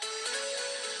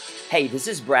Hey, this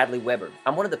is Bradley Weber.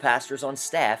 I'm one of the pastors on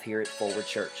staff here at Forward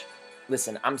Church.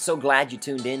 Listen, I'm so glad you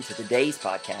tuned in to today's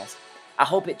podcast. I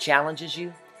hope it challenges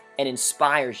you and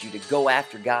inspires you to go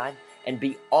after God and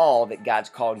be all that God's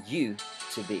called you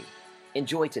to be.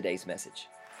 Enjoy today's message.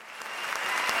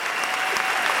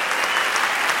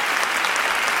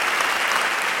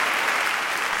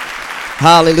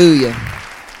 Hallelujah.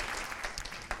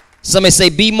 Somebody say,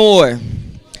 be more,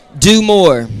 do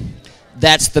more.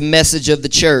 That's the message of the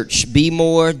church. Be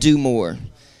more, do more.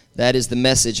 That is the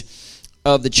message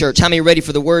of the church. How many are ready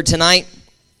for the word tonight?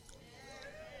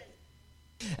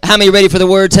 How many are ready for the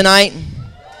word tonight?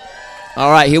 All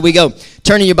right, here we go.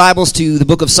 Turning your Bibles to the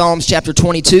book of Psalms chapter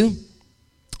 22.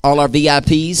 All our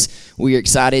VIPs, we are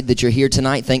excited that you're here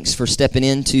tonight. Thanks for stepping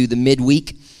into the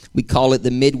midweek. We call it the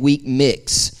midweek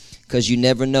mix because you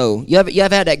never know. You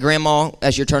ever had that grandma,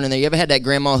 as you're turning there, you ever had that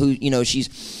grandma who,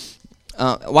 she's...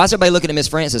 why is everybody looking at Miss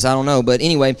Francis? I don't know, but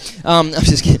anyway, I'm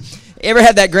just kidding. Ever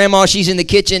had that grandma? She's in the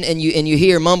kitchen and you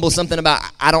hear mumble something about,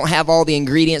 I don't have all the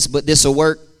ingredients, but this will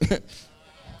work. You know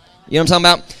what I'm talking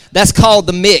about? That's called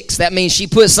the mix. That means she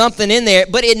put something in there,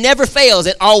 but it never fails.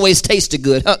 It always tasted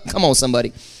good. Come on, somebody.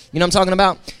 You know what I'm talking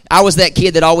about? I was that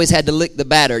kid that always had to lick the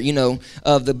batter,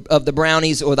 of the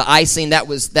brownies or the icing. That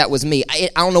was me. I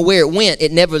don't know where it went.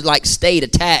 It never stayed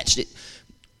attached.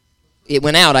 It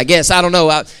went out, I guess. I don't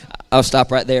know. I'll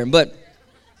stop right there. But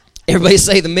everybody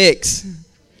say the mix.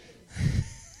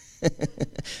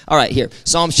 All right, here.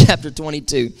 Psalms chapter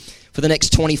 22. For the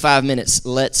next 25 minutes,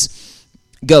 let's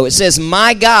go. It says,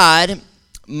 my God,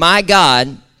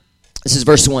 this is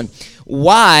verse 1.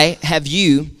 Why have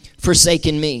you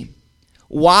forsaken me?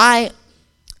 Why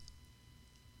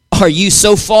are you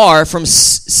so far from...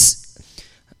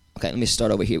 Okay, let me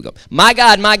start over here. We go. My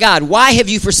God, why have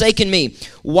you forsaken me?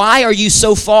 Why are you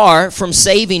so far from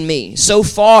saving me? So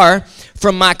far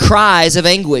from my cries of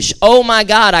anguish. Oh my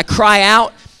God, I cry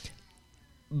out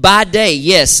by day.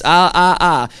 Yes,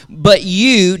 but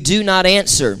you do not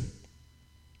answer.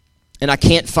 And I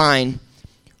can't find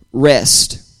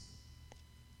rest.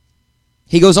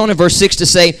 He goes on in verse 6 to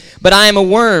say, but I am a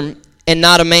worm and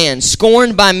not a man,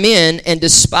 scorned by men and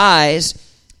despised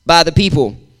by the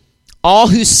people. All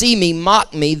who see me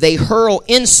mock me. They hurl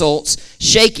insults,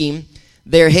 shaking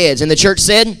their heads. And the church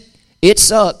said, it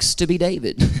sucks to be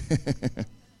David.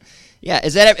 Yeah,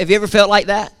 have you ever felt like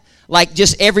that? Like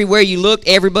just everywhere you looked,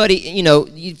 everybody,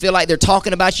 you feel like they're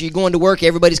talking about you. You're going to work,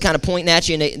 everybody's kind of pointing at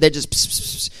you, and they're just... Pss,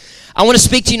 pss, pss. I want to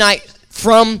speak to you tonight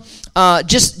from,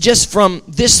 just from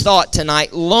this thought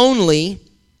tonight. Lonely,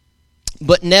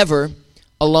 but never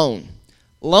alone.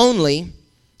 Lonely,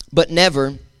 but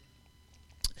never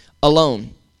alone.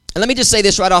 And let me just say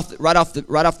this right off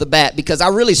the bat, because I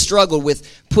really struggled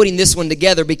with putting this one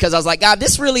together, because I was like, God,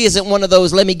 this really isn't one of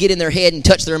those let me get in their head and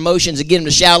touch their emotions and get them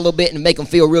to shout a little bit and make them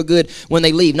feel real good when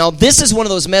they leave. No, this is one of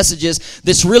those messages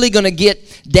that's really going to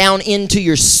get down into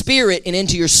your spirit and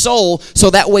into your soul,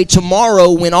 so that way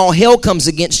tomorrow when all hell comes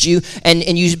against you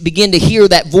and you begin to hear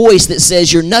that voice that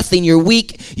says you're nothing, you're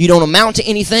weak, you don't amount to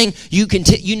anything,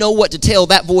 you know what to tell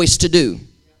that voice to do.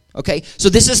 Okay, so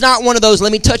this is not one of those,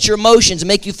 let me touch your emotions,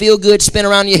 make you feel good, spin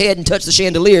around your head and touch the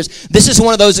chandeliers. This is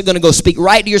one of those that are going to go speak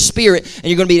right to your spirit, and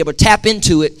you're going to be able to tap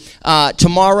into it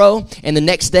tomorrow and the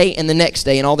next day and the next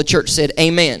day. And all the church said,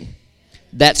 amen.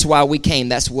 That's why we came.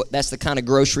 That's the kind of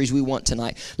groceries we want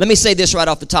tonight. Let me say this right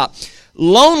off the top.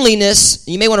 Loneliness,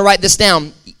 you may want to write this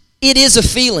down, it is a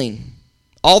feeling.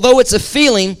 Although it's a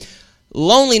feeling,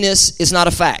 loneliness is not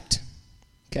a fact.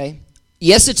 Okay?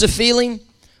 Yes, it's a feeling,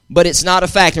 but it's not a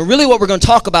fact. And really what we're going to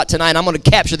talk about tonight, I'm going to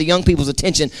capture the young people's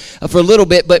attention for a little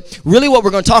bit, but really what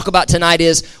we're going to talk about tonight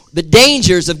is the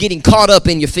dangers of getting caught up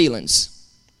in your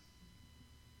feelings.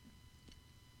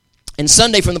 And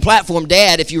Sunday from the platform,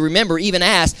 Dad, if you remember, even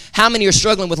asked, how many are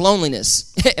struggling with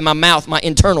loneliness? And my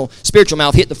internal spiritual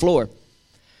mouth hit the floor.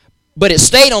 But it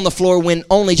stayed on the floor when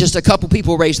only just a couple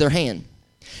people raised their hand.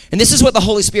 And this is what the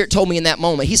Holy Spirit told me in that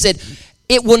moment. He said,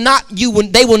 they will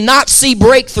not see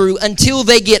breakthrough until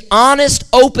they get honest,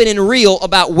 open, and real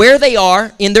about where they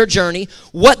are in their journey,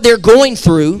 what they're going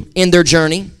through in their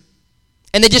journey,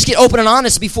 and they just get open and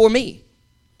honest before me.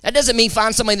 That doesn't mean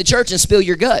find somebody in the church and spill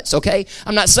your guts, okay?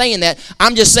 I'm not saying that.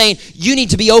 I'm just saying you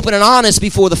need to be open and honest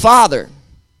before the Father.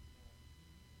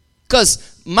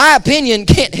 Because my opinion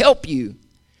can't help you.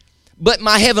 But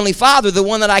my Heavenly Father, the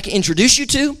one that I can introduce you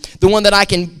to, the one that I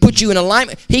can put you in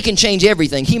alignment, He can change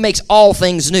everything. He makes all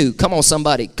things new. Come on,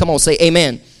 somebody. Come on, say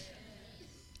amen.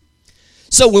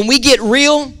 So when we get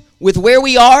real with where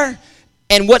we are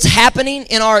and what's happening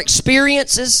in our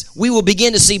experiences, we will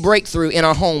begin to see breakthrough in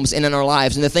our homes and in our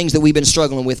lives and the things that we've been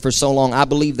struggling with for so long. I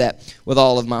believe that with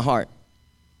all of my heart.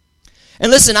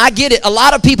 And listen, I get it. A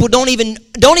lot of people don't even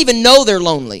know they're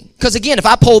lonely. Because again, if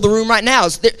I poll the room right now,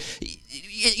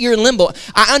 you're in limbo.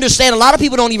 I understand a lot of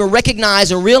people don't even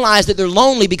recognize and realize that they're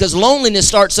lonely because loneliness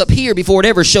starts up here before it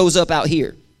ever shows up out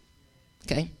here.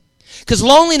 Okay? Because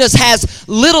loneliness has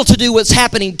little to do with what's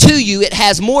happening to you. It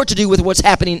has more to do with what's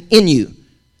happening in you.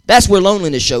 That's where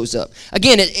loneliness shows up.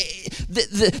 Again,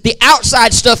 the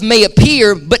outside stuff may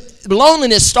appear, but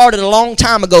loneliness started a long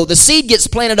time ago. The seed gets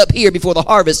planted up here before the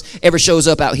harvest ever shows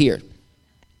up out here.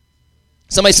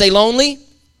 Somebody say lonely,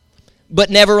 but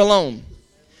never alone.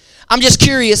 I'm just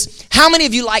curious, how many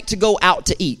of you like to go out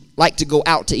to eat? Like to go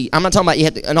out to eat. I'm not talking about you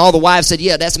have to, and all the wives said,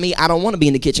 yeah, that's me. I don't want to be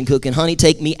in the kitchen cooking. Honey,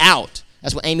 take me out.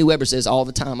 That's what Amy Weber says all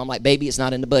the time. I'm like, baby, it's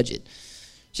not in the budget.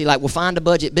 She's like, well, find a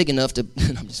budget big enough to...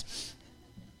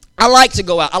 I like to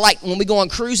go out. I like when we go on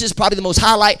cruises. Probably the most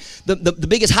highlight, the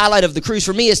biggest highlight of the cruise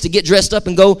for me is to get dressed up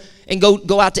and go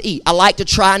out to eat. I like to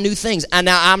try new things. And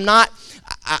now I'm not.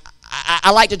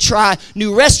 I like to try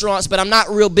new restaurants, but I'm not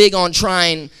real big on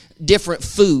trying different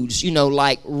foods. You know,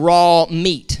 like raw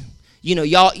meat. You know,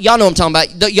 y'all know what I'm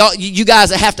talking about. You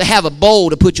guys have to have a bowl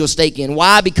to put your steak in.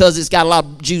 Why? Because it's got a lot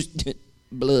of juice,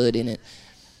 blood in it.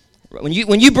 When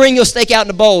you bring your steak out in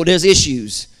the bowl, there's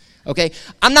issues. Okay,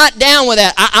 I'm not down with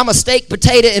that. I'm a steak,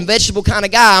 potato, and vegetable kind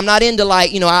of guy. I'm not into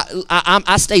like, you know,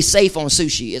 I stay safe on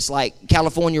sushi. It's like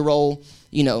California roll,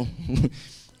 you know,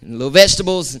 little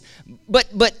vegetables.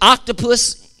 But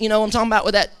octopus, you know what I'm talking about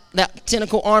with that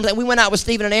tentacle arm. We went out with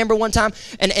Stephen and Amber one time,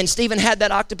 and Stephen had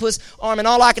that octopus arm, and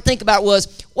all I could think about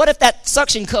was, what if that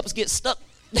suction cups get stuck?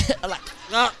 Like,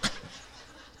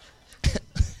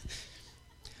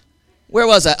 where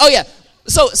was I? Oh yeah.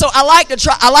 So I like to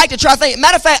try things.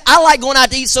 Matter of fact, I like going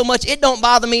out to eat so much, it don't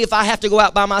bother me if I have to go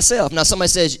out by myself. Now, somebody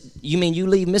says, you mean you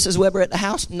leave Mrs. Weber at the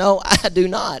house? No, I do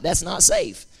not. That's not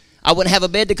safe. I wouldn't have a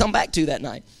bed to come back to that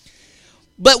night.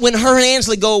 But when her and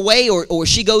Ansley go away or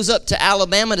she goes up to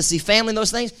Alabama to see family and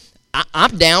those things,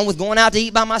 I'm down with going out to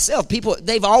eat by myself. People,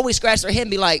 they've always scratched their head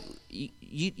and be like,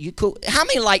 you cool? How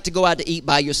many like to go out to eat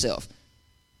by yourself?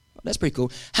 That's pretty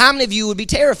cool. How many of you would be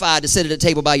terrified to sit at a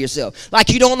table by yourself? Like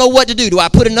you don't know what to do. Do I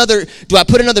put another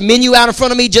menu out in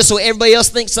front of me just so everybody else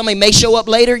thinks somebody may show up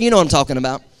later? You know what I'm talking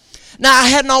about. Now, I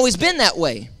hadn't always been that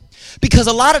way. Because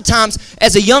a lot of times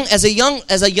as a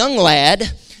young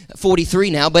lad, 43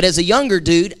 now, but as a younger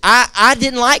dude, I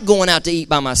didn't like going out to eat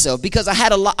by myself because I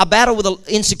had a battle with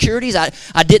insecurities.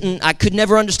 I could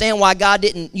never understand why God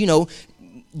didn't, you know,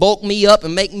 bulk me up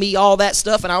and make me all that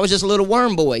stuff, and I was just a little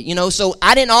worm boy, you know, so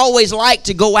I didn't always like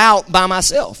to go out by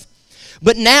myself.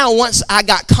 But now, once I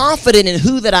got confident in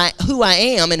who I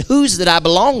am and whose that I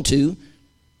belong to,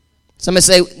 somebody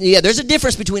say, yeah, there's a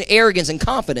difference between arrogance and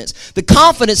confidence. The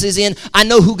confidence is in, I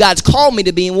know who God's called me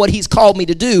to be and what he's called me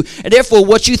to do, and therefore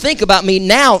what you think about me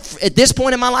now, at this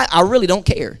point in my life, I really don't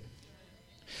care.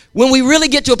 When we really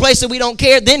get to a place that we don't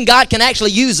care, then God can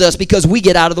actually use us because we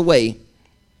get out of the way.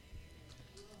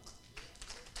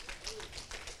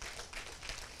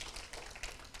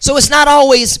 So it's not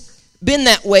always been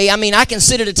that way. I mean, I can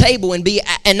sit at a table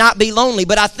and not be lonely,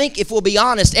 but I think if we'll be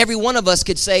honest, every one of us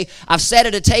could say, I've sat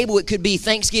at a table. It could be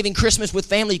Thanksgiving, Christmas with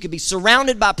family. You could be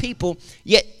surrounded by people,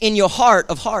 yet in your heart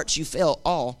of hearts, you felt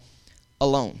all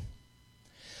alone.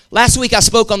 Last week, I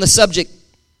spoke on the subject,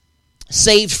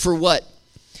 saved for what?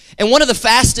 And one of the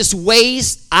fastest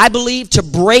ways, I believe, to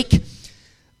break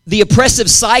the oppressive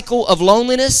cycle of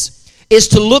loneliness is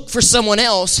to look for someone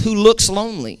else who looks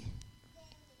lonely.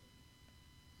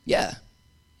 Yeah,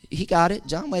 he got it.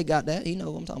 John Wayne got that. He knows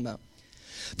what I'm talking about.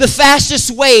 The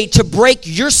fastest way to break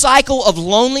your cycle of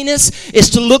loneliness is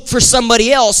to look for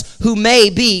somebody else who may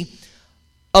be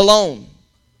alone.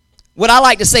 What I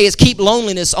like to say is keep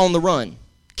loneliness on the run.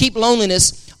 Keep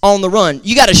loneliness on the run.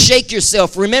 You got to shake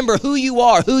yourself. Remember who you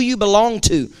are, who you belong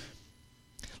to.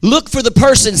 Look for the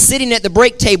person sitting at the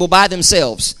break table by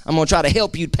themselves. I'm going to try to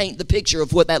help you paint the picture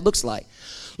of what that looks like.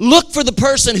 Look for the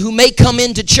person who may come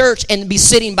into church and be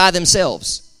sitting by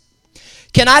themselves.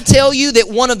 Can I tell you that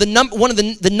one of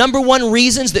the number one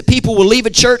reasons that people will leave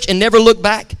a church and never look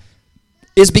back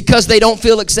is because they don't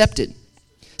feel accepted?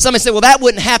 Somebody said, well, that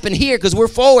wouldn't happen here because we're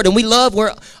forward and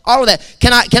we're all of that.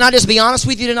 Can I just be honest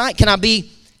with you tonight? Can I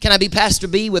be Pastor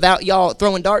B without y'all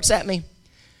throwing darts at me?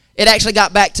 It actually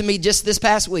got back to me just this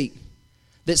past week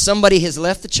that somebody has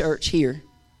left the church here.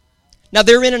 Now,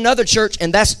 they're in another church,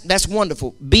 and that's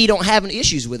wonderful. B don't have any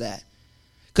issues with that.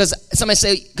 Because somebody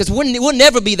say, because we'll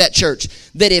never be that church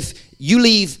that if you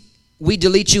leave, we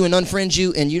delete you and unfriend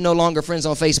you, and you're no longer friends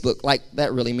on Facebook. Like,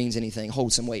 that really means anything.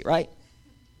 Hold some weight, right?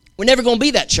 We're never going to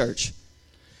be that church.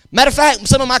 Matter of fact,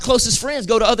 some of my closest friends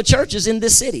go to other churches in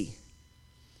this city.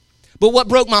 But what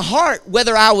broke my heart,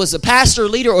 whether I was a pastor,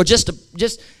 leader, or just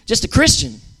a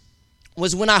Christian,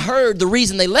 was when I heard the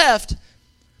reason they left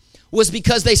was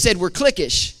because they said we're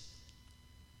cliquish.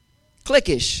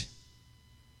 Cliquish.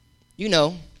 You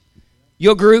know,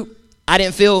 your group, I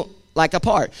didn't feel like a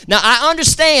part. Now, I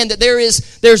understand that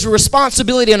there's a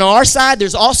responsibility on our side.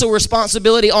 There's also a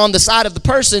responsibility on the side of the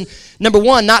person. Number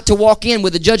one, not to walk in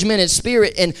with a judgmental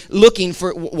spirit and looking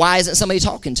for, why isn't somebody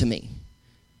talking to me?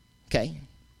 Okay?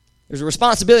 There's a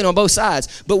responsibility on both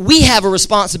sides. But we have a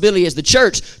responsibility as the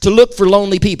church to look for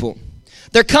lonely people.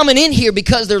 They're coming in here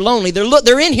because they're lonely.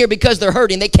 They're in here because they're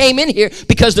hurting. They came in here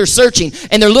because they're searching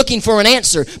and they're looking for an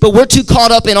answer. But we're too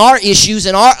caught up in our issues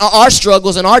and our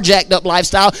struggles and our jacked up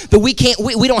lifestyle that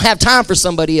we don't have time for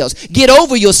somebody else. Get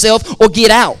over yourself or get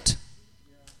out.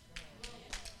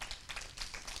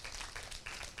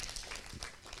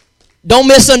 Don't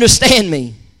misunderstand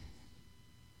me.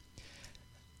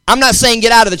 I'm not saying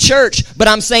get out of the church, but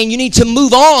I'm saying you need to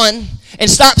move on and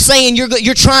stop saying you're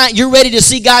ready to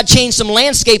see God change some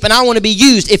landscape and I want to be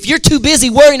used. If you're too busy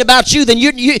worrying about you, then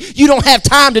you don't have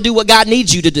time to do what God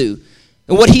needs you to do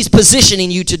and what he's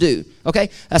positioning you to do. Okay?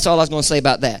 That's all I was going to say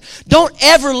about that. Don't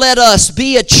ever let us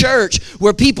be a church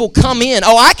where people come in.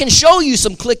 Oh, I can show you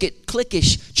some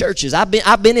cliquish churches. I've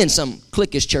been in some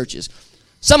cliquish churches.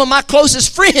 Some of my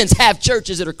closest friends have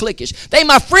churches that are cliquish. They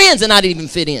my friends and I didn't even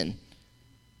fit in.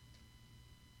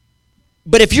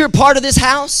 But if you're a part of this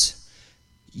house,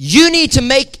 you need to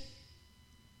make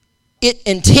it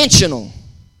intentional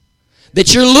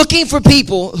that you're looking for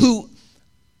people who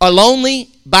are lonely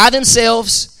by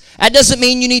themselves. That doesn't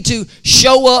mean you need to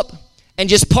show up and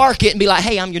just park it and be like,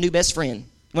 hey, I'm your new best friend.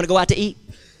 Want to go out to eat?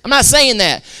 I'm not saying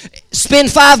that.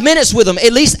 Spend 5 minutes with them.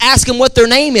 At least ask them what their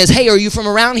name is. Hey, are you from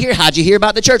around here? How'd you hear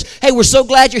about the church? Hey, we're so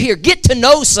glad you're here. Get to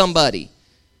know somebody.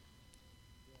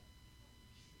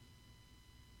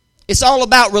 It's all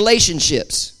about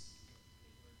relationships.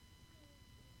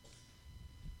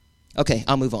 Okay,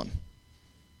 I'll move on.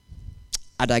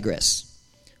 I digress.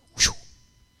 Whew.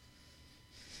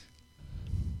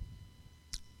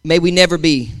 May we never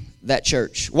be that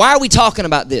church. Why are we talking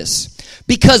about this?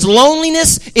 Because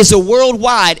loneliness is a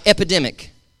worldwide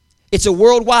epidemic. It's a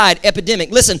worldwide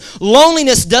epidemic. Listen,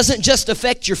 loneliness doesn't just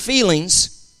affect your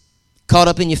feelings. Caught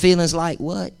up in your feelings like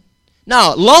what?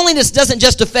 No, loneliness doesn't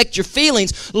just affect your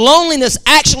feelings. Loneliness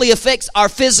actually affects our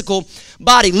physical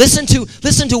body. Listen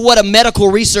to what a medical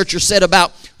researcher said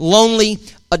about lonely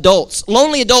adults.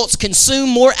 Lonely adults consume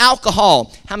more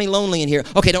alcohol. How many lonely in here?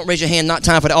 Okay, don't raise your hand. Not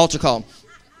time for the altar call.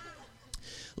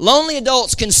 Lonely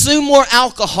adults consume more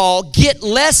alcohol, get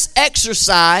less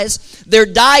exercise, their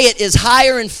diet is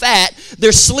higher in fat,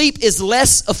 their sleep is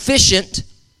less efficient,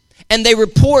 and they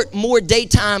report more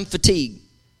daytime fatigue.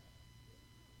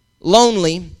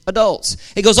 Lonely adults.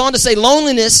 It goes on to say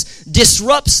loneliness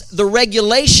disrupts the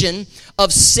regulation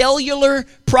of cellular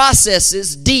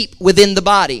processes deep within the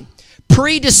body,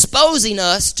 predisposing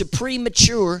us to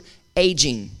premature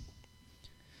aging.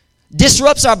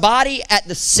 Disrupts our body at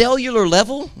the cellular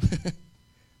level.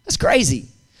 That's crazy.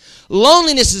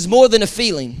 Loneliness is more than a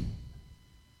feeling.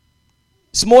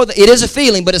 It is a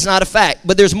feeling, but it's not a fact.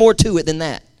 But there's more to it than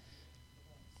that.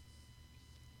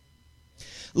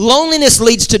 Loneliness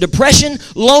leads to depression.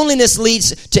 Loneliness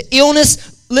leads to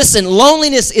illness. Listen,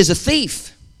 loneliness is a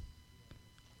thief.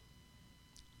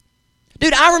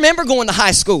 Dude, I remember going to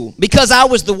high school because I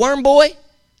was the worm boy.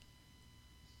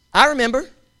 I remember.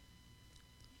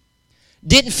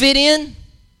 Didn't fit in.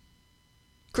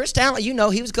 Chris Talent, you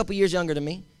know, he was a couple years younger than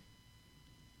me.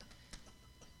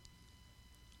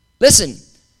 Listen,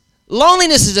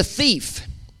 loneliness is a thief.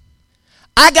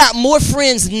 I got more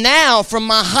friends now from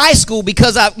my high school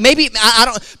because I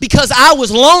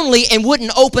was lonely and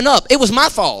wouldn't open up. It was my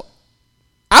fault.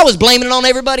 I was blaming it on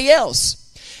everybody else.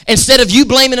 Instead of you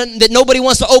blaming it that nobody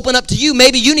wants to open up to you,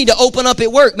 maybe you need to open up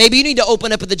at work. Maybe you need to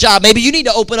open up at the job. Maybe you need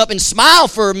to open up and smile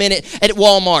for a minute at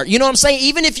Walmart. You know what I'm saying?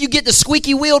 Even if you get the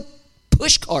squeaky wheel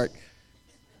push cart.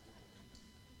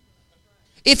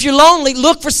 If you're lonely,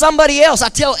 look for somebody else. I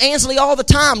tell Ansley all the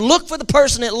time, look for the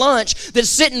person at lunch that's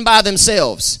sitting by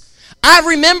themselves. I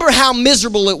remember how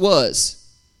miserable it was.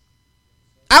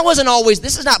 I wasn't always,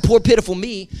 this is not poor, pitiful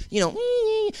me,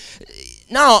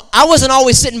 No, I wasn't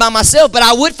always sitting by myself, but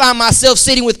I would find myself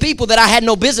sitting with people that I had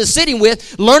no business sitting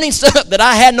with, learning stuff that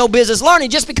I had no business learning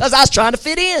just because I was trying to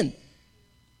fit in.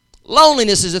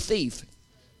 Loneliness is a thief.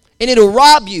 And it'll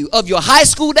rob you of your high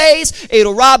school days.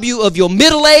 It'll rob you of your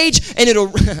middle age. And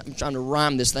I'm trying to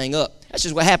rhyme this thing up. That's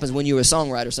just what happens when you're a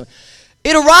songwriter. So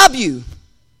it'll rob you.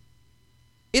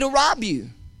 It'll rob you.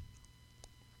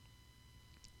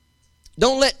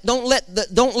 Don't let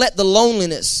the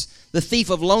loneliness the thief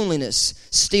of loneliness,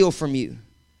 steal from you.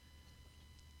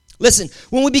 Listen,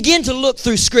 when we begin to look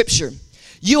through Scripture,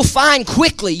 you'll find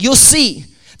quickly, you'll see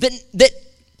that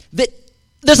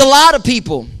there's a lot of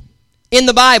people in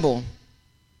the Bible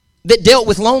that dealt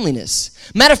with loneliness.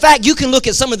 Matter of fact, you can look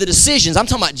at some of the decisions. I'm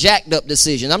talking about jacked up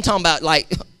decisions. I'm talking about like,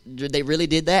 they really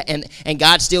did that and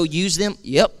God still used them?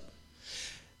 Yep.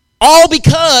 All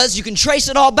because, you can trace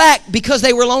it all back, because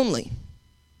they were lonely.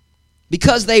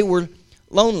 Because they were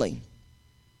lonely.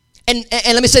 And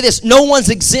let me say this, no one's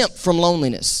exempt from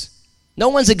loneliness. No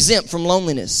one's exempt from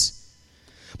loneliness.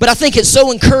 But I think it's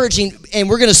so encouraging, and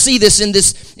we're going to see this in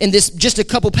this just a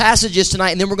couple passages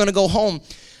tonight, and then we're going to go home,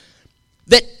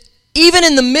 that even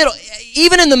in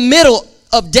the middle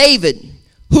of David,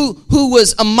 who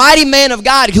was a mighty man of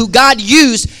God, who God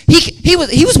used, he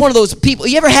was one of those people.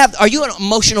 Are you an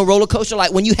emotional roller coaster?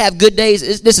 Like when you have good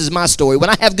days, this is my story. When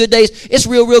I have good days, it's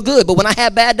real good. But when I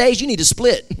have bad days, you need to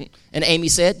split. And Amy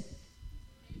said,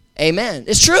 amen.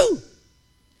 It's true.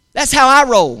 That's how I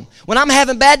roll. When I'm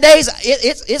having bad days,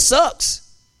 it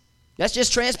sucks. That's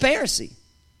just transparency.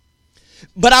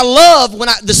 But I love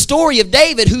the story of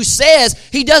David, who says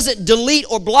he doesn't delete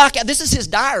or block out. This is his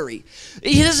diary.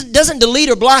 He doesn't delete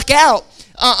or block out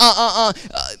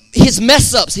his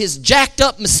mess ups, his jacked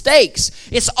up mistakes.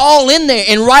 It's all in there.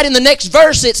 And right in the next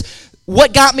verse, it's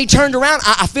what got me turned around.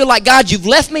 I feel like, God, you've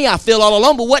left me. I feel all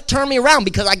alone. But what turned me around?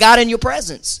 Because I got in your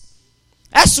presence.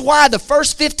 That's why the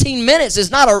first 15 minutes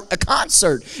is not a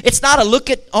concert. It's not a look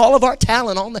at all of our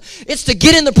talent on it's to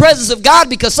get in the presence of God,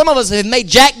 because some of us have made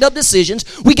jacked up decisions.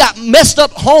 We got messed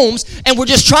up homes, and we're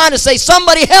just trying to say,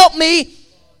 somebody help me.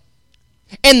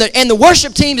 And the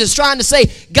worship team is trying to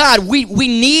say, God, we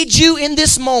need you in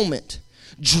this moment.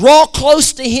 Draw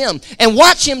close to him and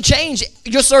watch him change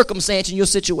your circumstance and your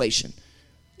situation.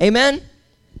 Amen?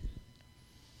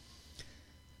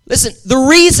 Listen, the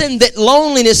reason that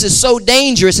loneliness is so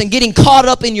dangerous and getting caught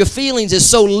up in your feelings is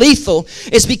so lethal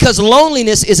is because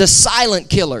loneliness is a silent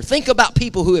killer. Think about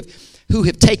people who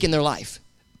have taken their life.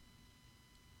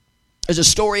 There's a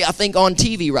story, I think, on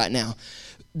TV right now.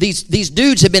 These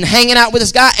dudes have been hanging out with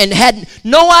this guy and had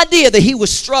no idea that he was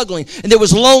struggling. And there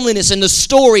was loneliness in the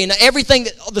story and everything,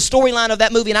 the storyline of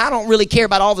that movie. And I don't really care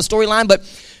about all the storyline, but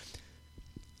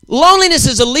loneliness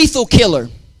is a lethal killer.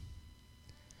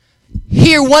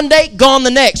 Here one day, gone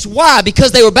the next. Why?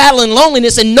 Because they were battling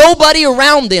loneliness and nobody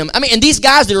around them. I mean, and these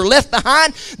guys that are left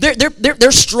behind,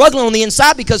 they're struggling on the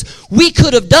inside because we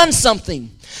could have done something.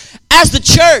 As the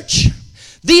church,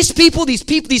 these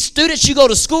students you go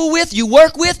to school with, you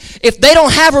work with, if they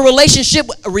don't have a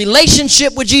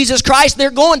relationship with Jesus Christ,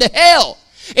 they're going to hell.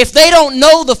 If they don't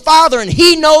know the Father and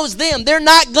he knows them, they're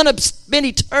not going to spend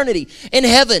eternity in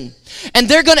heaven. And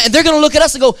they're gonna look at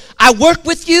us and go, I work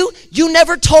with you. You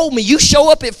never told me. You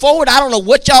show up at Forward. I don't know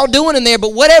what y'all doing in there,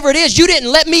 but whatever it is, you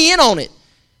didn't let me in on it.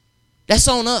 That's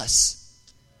on us.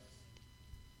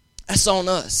 That's on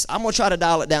us. I'm going to try to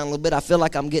dial it down a little bit. I feel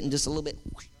like I'm getting just a little bit.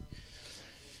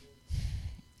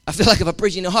 I feel like if I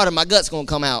preach any harder, my gut's going to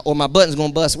come out or my button's going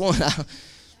to bust one.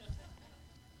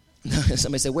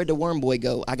 Somebody said, where'd the worm boy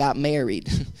go? I got married.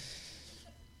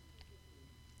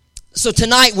 So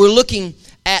tonight we're looking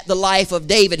at the life of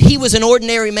David. He was an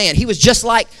ordinary man. He was just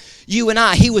like you and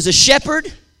I. He was a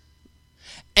shepherd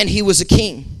and he was a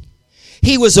king.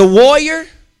 He was a warrior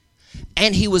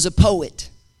and he was a poet.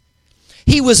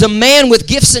 He was a man with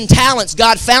gifts and talents.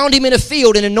 God found him in a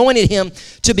field and anointed him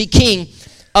to be king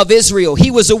of Israel.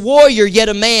 He was a warrior, yet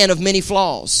a man of many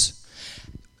flaws.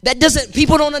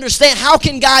 People don't understand, how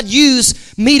can God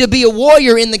use me to be a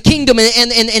warrior in the kingdom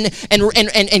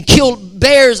and kill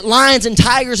bears, lions and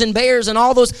tigers and bears and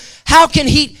all those? How can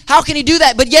he do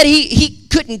that? But yet he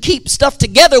couldn't keep stuff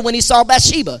together when he saw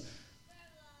Bathsheba.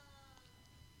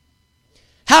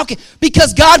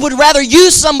 Because God would rather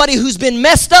use somebody who's been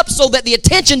messed up so that the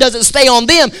attention doesn't stay on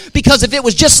them. Because if it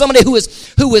was just somebody who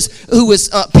was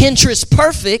Pinterest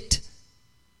perfect,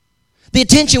 the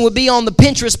attention would be on the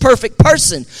Pinterest perfect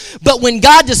person. But when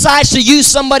God decides to use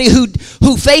somebody who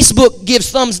Facebook gives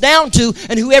thumbs down to,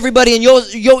 and who everybody in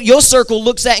your circle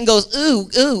looks at and goes,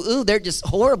 ooh, they're just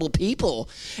horrible people.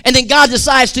 And then God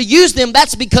decides to use them,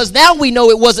 that's because now we know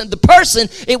it wasn't the person,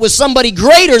 it was somebody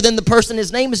greater than the person.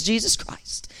 His name is Jesus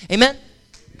Christ. Amen?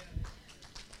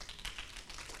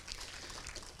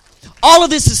 All of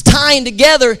this is tying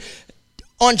together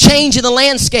on changing the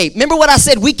landscape. Remember what I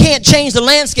said? We can't change the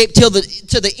landscape till the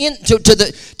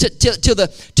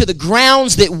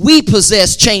grounds that we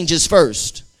possess changes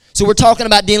first. So we're talking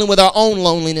about dealing with our own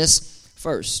loneliness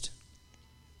first.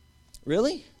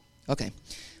 Really? Okay.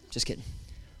 Just kidding.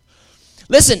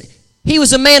 Listen, He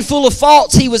was a man full of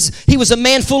faults. He was a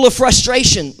man full of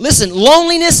frustration. Listen,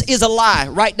 loneliness is a lie.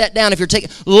 Write that down if you're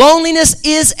taking. Loneliness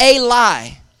is a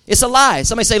lie. It's a lie.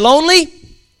 Somebody say lonely,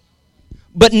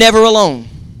 but never alone.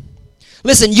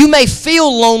 Listen, you may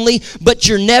feel lonely, but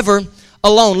you're never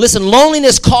alone. Listen,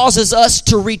 loneliness causes us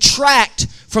to retract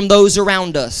from those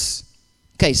around us.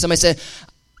 Okay, somebody said,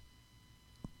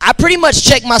 I pretty much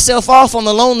checked myself off on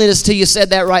the loneliness till you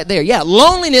said that right there. Yeah,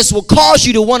 loneliness will cause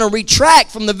you to want to retract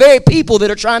from the very people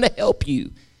that are trying to help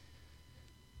you.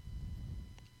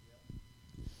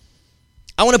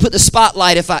 I want to put the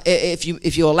spotlight,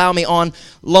 if you allow me, on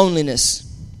loneliness.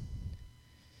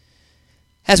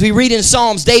 As we read in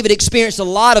Psalms, David experienced a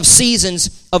lot of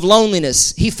seasons of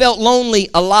loneliness. He felt lonely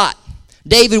a lot.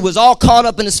 David was all caught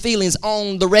up in his feelings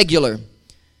on the regular.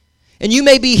 And you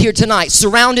may be here tonight,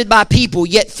 surrounded by people,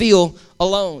 yet feel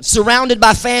alone. Surrounded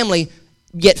by family,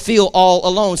 yet feel all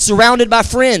alone. Surrounded by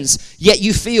friends, yet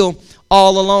you feel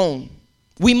all alone.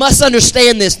 We must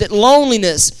understand this, that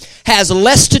loneliness has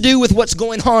less to do with what's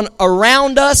going on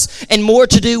around us and more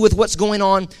to do with what's going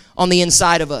on the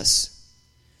inside of us.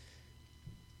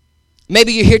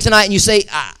 Maybe you're here tonight and you say,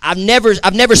 I've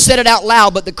never said it out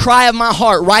loud, but the cry of my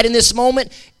heart right in this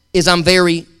moment is I'm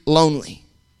very lonely.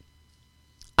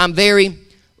 I'm very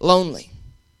lonely.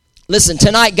 Listen,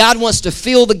 tonight God wants to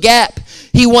fill the gap.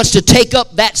 He wants to take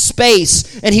up that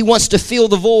space, and He wants to fill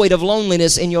the void of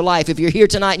loneliness in your life. If you're here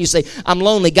tonight and you say, I'm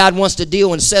lonely, God wants to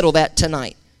deal and settle that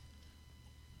tonight.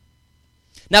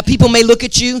 Now, people may look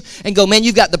at you and go, man,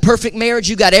 you've got the perfect marriage.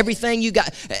 You got everything.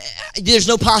 There's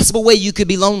no possible way you could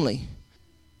be lonely.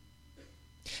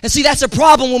 And see, that's a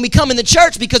problem when we come in the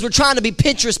church because we're trying to be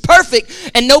Pinterest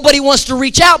perfect and nobody wants to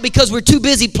reach out because we're too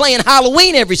busy playing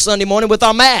Halloween every Sunday morning with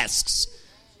our masks.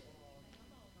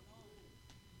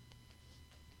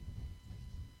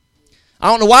 I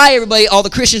don't know why all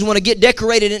the Christians want to get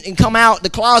decorated and come out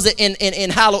the closet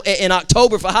in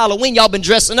October for Halloween. Y'all been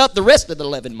dressing up the rest of the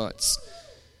 11 months.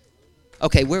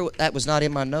 Okay, that was not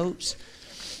in my notes.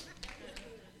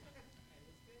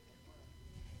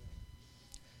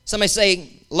 Somebody say,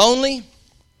 lonely,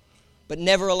 but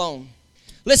never alone.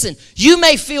 Listen, you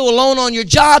may feel alone on your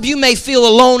job. You may feel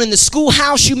alone in the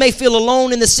schoolhouse. You may feel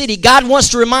alone in the city. God wants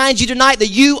to remind you tonight that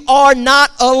you are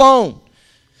not alone.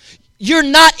 You're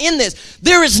not in this.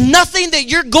 There is nothing that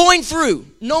you're going through,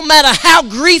 no matter how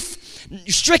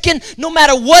grief-stricken, no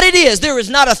matter what it is, there is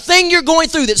not a thing you're going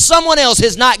through that someone else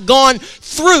has not gone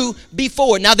through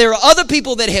before. Now, there are other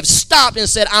people that have stopped and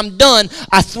said, I'm done.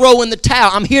 I throw in the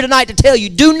towel. I'm here tonight to tell you,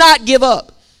 do not give up.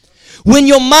 When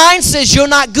your mind says you're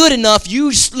not good enough,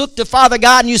 you look to Father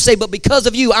God and you say, but because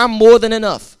of you, I'm more than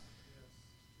enough.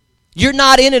 You're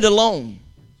not in it alone.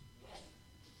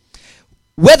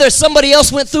 Whether somebody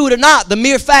else went through it or not, the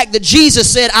mere fact that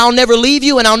Jesus said, I'll never leave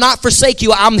you and I'll not forsake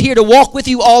you. I'm here to walk with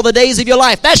you all the days of your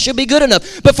life. That should be good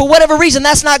enough. But for whatever reason,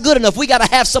 that's not good enough. We got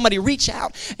to have somebody reach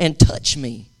out and touch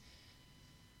me.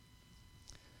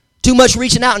 Too much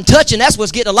reaching out and touching, that's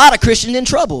what's getting a lot of Christians in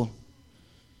trouble.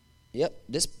 Yep,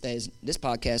 this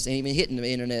podcast ain't even hitting the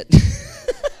internet.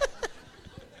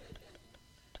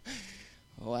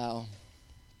 Wow.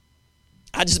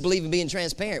 I just believe in being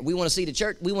transparent. We want to see the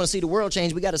church, we want to see the world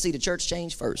change. We got to see the church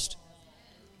change first.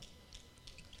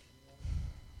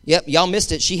 Yep, y'all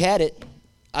missed it. She had it.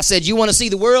 I said, you want to see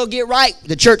the world get right?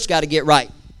 The church got to get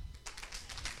right.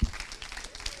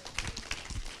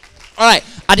 All right,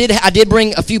 I did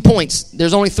bring a few points.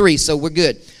 There's only 3, so we're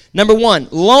good. Number 1,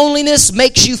 loneliness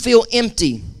makes you feel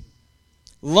empty.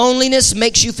 Loneliness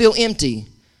makes you feel empty.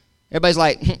 Everybody's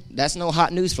like, that's no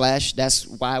hot news flash. That's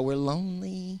why we're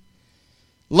lonely.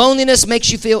 Loneliness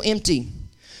makes you feel empty.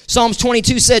 Psalms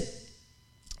 22 said,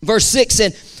 verse 6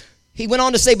 said, he went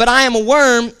on to say, but I am a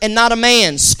worm and not a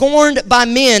man, scorned by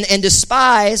men and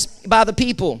despised by the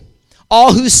people.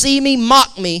 All who see me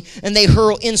mock me, and they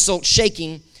hurl insults,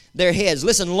 shaking their heads.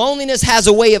 Listen, loneliness has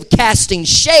a way of casting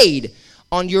shade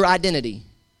on your identity.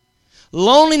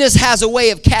 Loneliness has a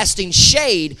way of casting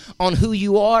shade on who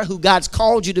you are, who God's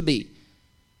called you to be.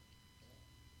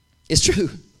 It's true.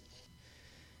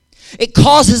 It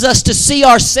causes us to see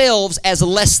ourselves as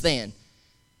less than.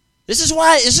 This is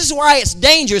why it's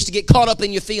dangerous to get caught up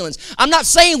in your feelings. I'm not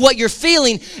saying what you're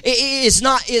feeling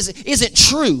isn't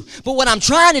true, but what I'm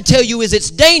trying to tell you is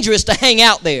it's dangerous to hang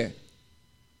out there.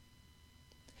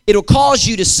 It'll cause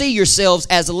you to see yourselves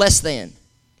as less than.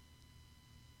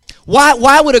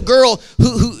 Why would a girl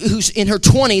who's in her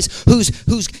 20s,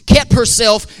 who's kept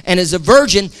herself and is a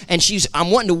virgin, and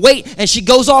I'm wanting to wait, and she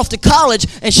goes off to college,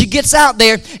 and she gets out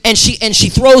there, and she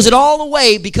throws it all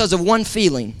away because of one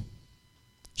feeling?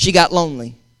 She got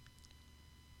lonely.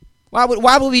 Why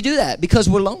would we do that? Because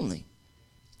we're lonely.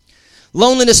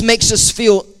 Loneliness makes us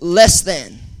feel less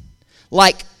than,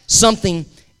 like something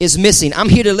is missing. I'm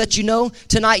here to let you know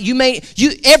tonight,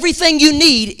 everything you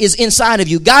need is inside of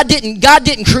you. God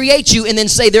didn't create you and then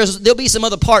say there'll be some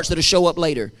other parts that'll show up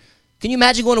later. Can you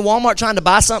imagine going to Walmart trying to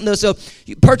buy something? They'll say,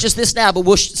 you purchase this now, but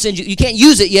we'll send you. You can't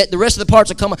use it yet. The rest of the parts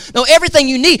will come. No, everything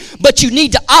you need, but you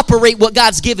need to operate what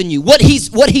God's given you. What He's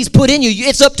put in you.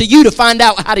 It's up to you to find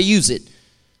out how to use it.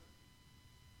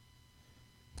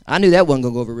 I knew that wasn't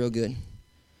going to go over real good.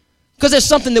 Because there's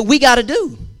something that we got to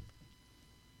do.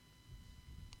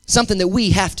 Something that we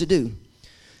have to do.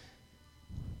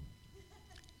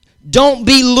 Don't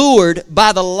be lured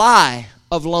by the lie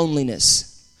of loneliness.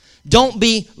 Don't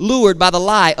be lured by the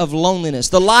lie of loneliness.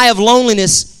 The lie of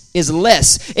loneliness is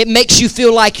less. It makes you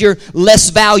feel like you're less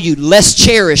valued, less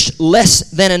cherished, less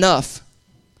than enough.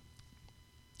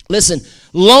 Listen,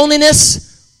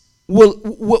 loneliness will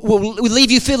leave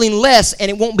you feeling less,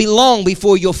 and it won't be long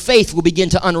before your faith will begin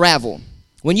to unravel.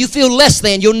 When you feel less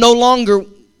than, you'll no longer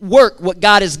work what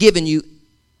God has given you.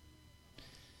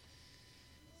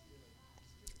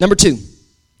 Number 2.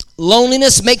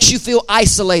 Loneliness makes you feel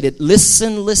isolated.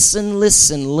 Listen,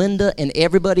 Linda and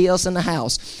everybody else in the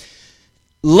house.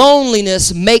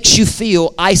 Loneliness makes you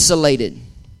feel isolated.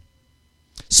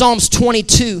 Psalms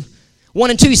 22, 1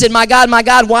 and 2, he said, my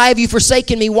God, why have you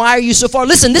forsaken me? Why are you so far?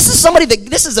 Listen, this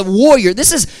is a warrior.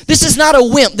 This is not a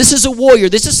wimp. This is a warrior.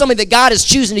 This is somebody that God is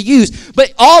choosing to use.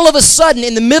 But all of a sudden,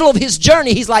 in the middle of his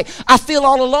journey, he's like, I feel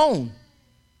all alone.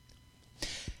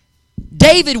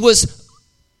 David was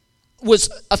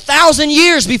 1,000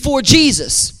 years before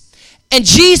Jesus. And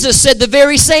Jesus said the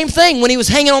very same thing when he was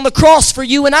hanging on the cross for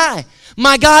you and I.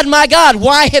 My God,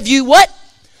 why have you what?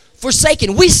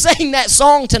 Forsaken. We sang that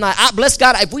song tonight. Bless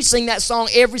God, if we sing that song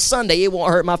every Sunday, it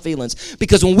won't hurt my feelings.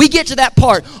 Because when we get to that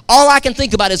part, all I can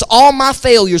think about is all my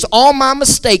failures, all my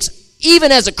mistakes,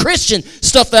 even as a Christian,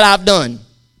 stuff that I've done.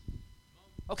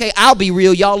 Okay, I'll be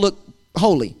real. Y'all look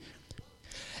holy.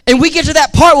 And we get to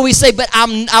that part where we say, but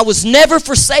I was never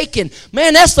forsaken.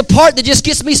 Man, that's the part that just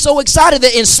gets me so excited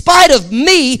that in spite of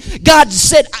me, God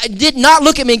said, did not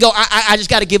look at me and go, I just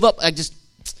got to give up. I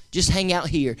just hang out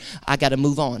here. I got to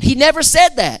move on. He never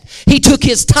said that. He took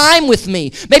his time with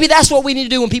me. Maybe that's what we need to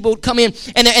do when people come in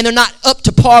and they're not up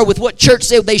to par with what church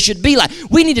said they should be like.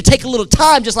 We need to take a little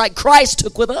time just like Christ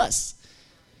took with us.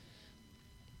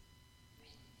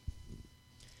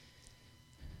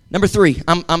 Number 3,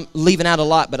 I'm leaving out a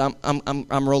lot, but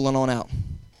I'm rolling on out.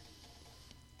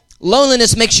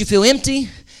 Loneliness makes you feel empty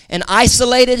and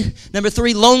isolated. Number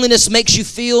 3, loneliness makes you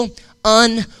feel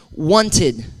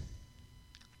unwanted.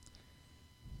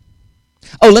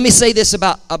 Oh, let me say this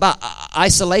about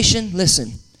isolation.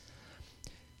 Listen.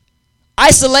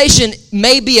 Isolation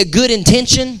may be a good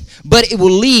intention, but it will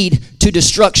lead to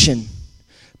destruction.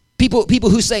 People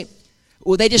who say,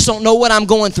 well, they just don't know what I'm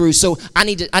going through, so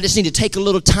I just need to take a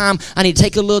little time. I need to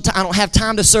take a little time. I don't have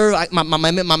time to serve.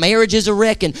 My marriage is a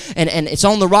wreck, and it's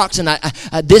on the rocks, and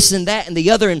I this and that and the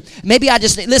other. And maybe I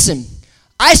just listen.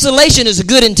 Isolation is a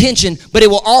good intention, but it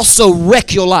will also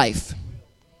wreck your life.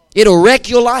 It'll wreck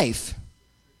your life.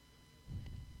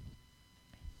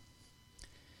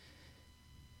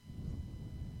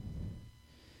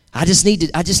 I just need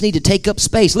to take up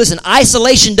space. Listen,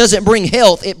 isolation doesn't bring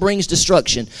health, it brings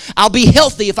destruction. I'll be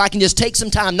healthy if I can just take some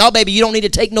time. No, baby, you don't need to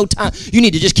take no time. You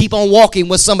need to just keep on walking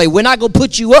with somebody. We're not going to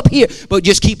put you up here, but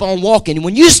just keep on walking. And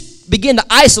when you begin to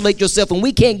isolate yourself and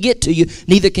we can't get to you,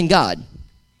 neither can God.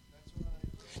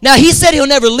 Now, he said he'll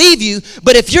never leave you,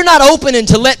 but if you're not open and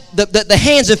to let the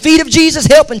hands and feet of Jesus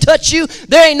help and touch you,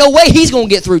 there ain't no way he's going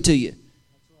to get through to you.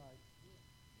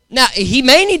 Now, he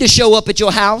may need to show up at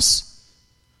your house.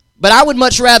 But I would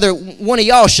much rather one of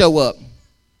y'all show up.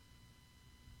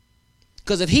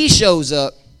 Because if he shows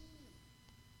up,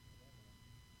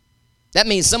 that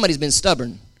means somebody's been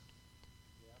stubborn.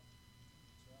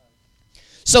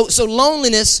 So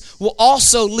loneliness will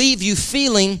also leave you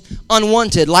feeling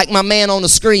unwanted, like my man on the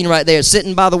screen right there,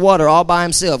 sitting by the water all by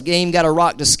himself. He ain't even got a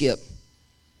rock to skip.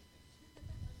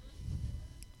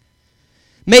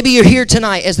 Maybe you're here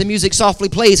tonight as the music softly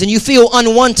plays and you feel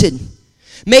unwanted.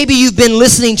 Maybe you've been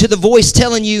listening to the voice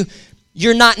telling you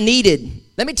you're not needed.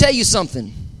 Let me tell you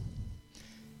something.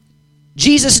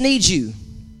 Jesus needs you.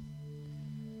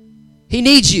 He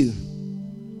needs you.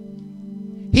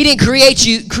 He didn't create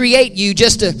you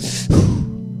just to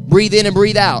breathe in and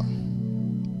breathe out.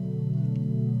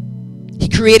 He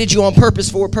created you on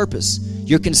purpose for a purpose.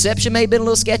 Your conception may have been a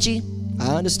little sketchy.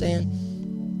 I understand.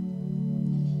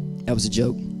 That was a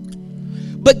joke.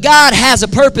 But God has a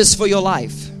purpose for your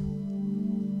life.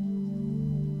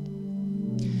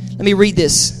 Let me read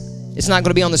this. It's not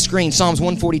going to be on the screen. Psalms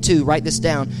 142. Write this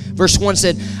down. Verse 1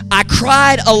 said, I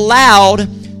cried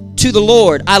aloud to the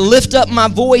Lord. I lift up my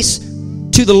voice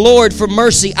to the Lord for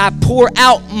mercy. I pour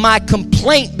out my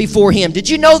complaint before him. Did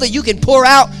you know that you can pour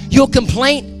out your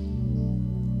complaint?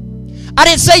 I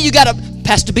didn't say you got to,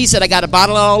 Pastor B said I got to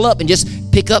bottle it all up and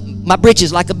just pick up my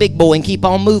britches like a big boy and keep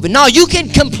on moving. No, you can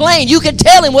complain. You can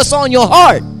tell him what's on your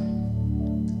heart.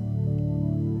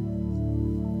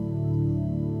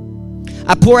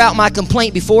 I pour out my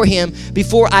complaint before him,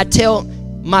 before I tell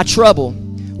my trouble.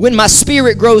 When my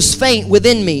spirit grows faint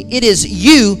within me, it is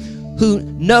you who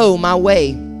know my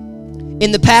way.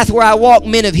 In the path where I walk,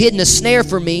 men have hidden a snare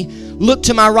for me. Look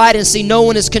to my right and see no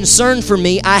one is concerned for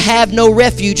me. I have no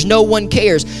refuge, no one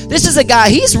cares. This is a guy,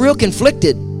 he's real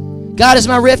conflicted. God is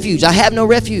my refuge. I have no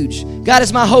refuge. God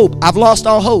is my hope. I've lost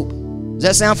all hope. Does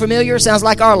that sound familiar? Sounds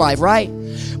like our life, right?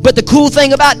 But the cool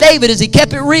thing about David is he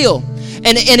kept it real.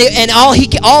 And all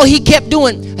he kept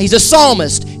doing, he's a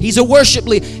psalmist. He's a worship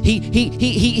leader.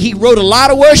 He wrote a lot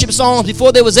of worship songs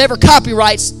before there was ever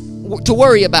copyrights to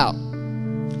worry about.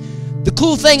 The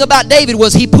cool thing about David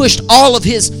was he pushed all of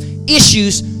his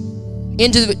issues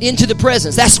into the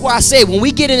presence. That's why I said when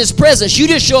we get in his presence, you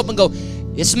just show up and go,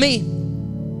 it's me.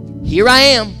 Here I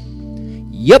am.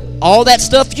 Yep, all that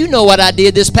stuff, you know what I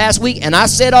did this past week, and I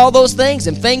said all those things,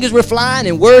 and fingers were flying,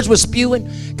 and words were spewing.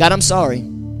 God, I'm sorry.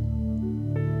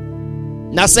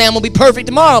 Not saying I'm going to be perfect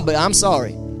tomorrow, but I'm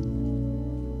sorry.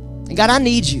 And God, I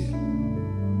need you.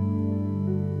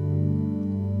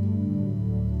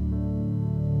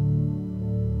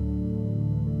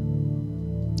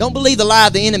 Don't believe the lie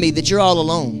of the enemy that you're all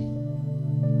alone.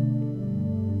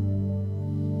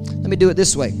 Let me do it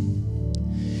this way.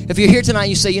 If you're here tonight and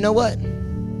you say, you know what?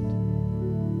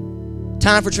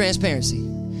 Time for transparency.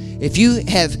 If you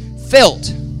have felt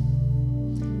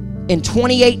in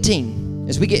 2018,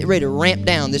 as we get ready to ramp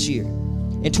down this year,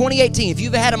 in 2018, if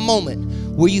you've had a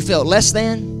moment where you felt less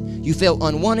than, you felt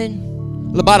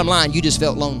unwanted, the bottom line, you just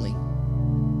felt lonely,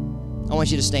 I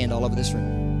want you to stand all over this room.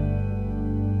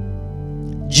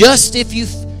 Just if you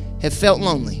have felt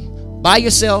lonely, by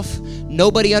yourself,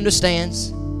 nobody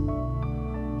understands.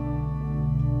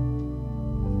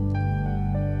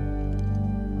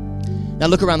 Now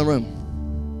look around the room.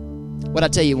 What'd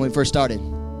I tell you when we first started?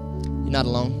 You're not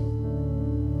alone.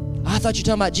 Oh, I thought you were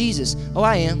talking about Jesus. Oh,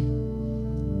 I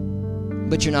am.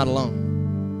 But you're not alone.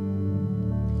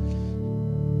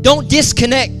 Don't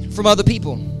disconnect from other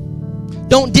people.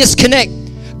 Don't disconnect.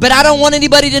 But I don't want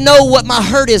anybody to know what my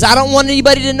hurt is. I don't want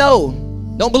anybody to know.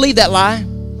 Don't believe that lie.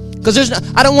 Because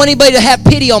I don't want anybody to have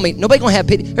pity on me. Nobody gonna have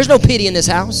pity. There's no pity in this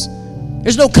house.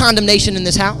 There's no condemnation in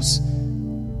this house.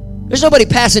 There's nobody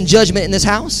passing judgment in this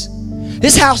house.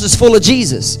 This house is full of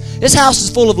Jesus. This house is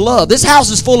full of love. This house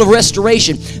is full of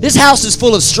restoration. This house is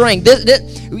full of strength.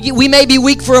 We may be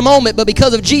weak for a moment, but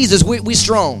because of Jesus, we're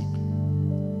strong.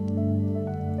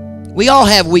 We all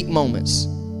have weak moments.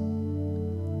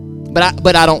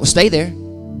 But I don't stay there.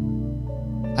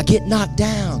 I get knocked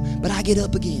down, but I get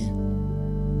up again.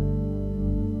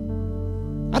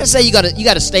 I didn't say you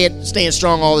gotta stay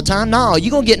strong all the time. No,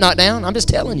 you're gonna get knocked down. I'm just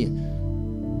telling you.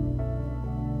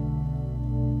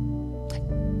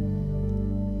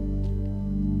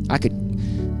 I could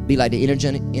be like the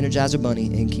Energizer Bunny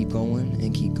and keep going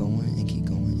and keep going and keep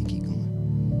going and keep going.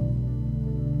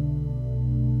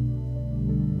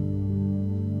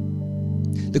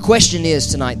 The question is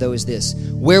tonight, though, is this: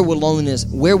 where will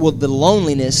the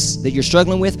loneliness that you're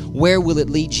struggling with, where will it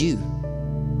lead you?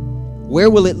 Where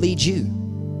will it lead you?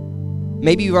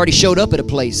 Maybe you've already showed up at a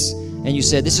place and you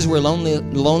said, this is where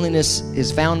loneliness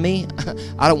has found me.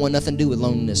 I don't want nothing to do with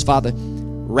loneliness. Father,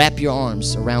 wrap your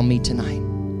arms around me tonight.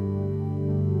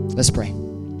 Let's pray.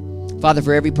 Father,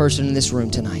 for every person in this room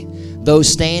tonight, those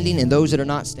standing and those that are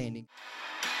not standing.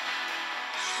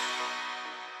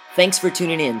 Thanks for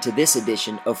tuning in to this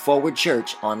edition of Forward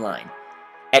Church Online.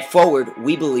 At Forward,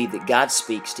 we believe that God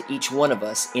speaks to each one of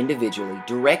us individually,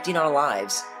 directing our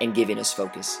lives and giving us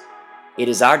focus. It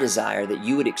is our desire that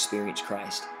you would experience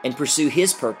Christ and pursue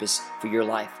His purpose for your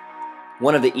life.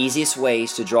 One of the easiest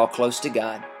ways to draw close to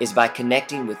God is by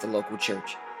connecting with the local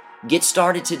church. Get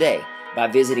started today by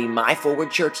visiting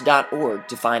myforwardchurch.org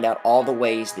to find out all the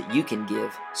ways that you can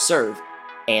give, serve,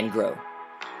 and grow.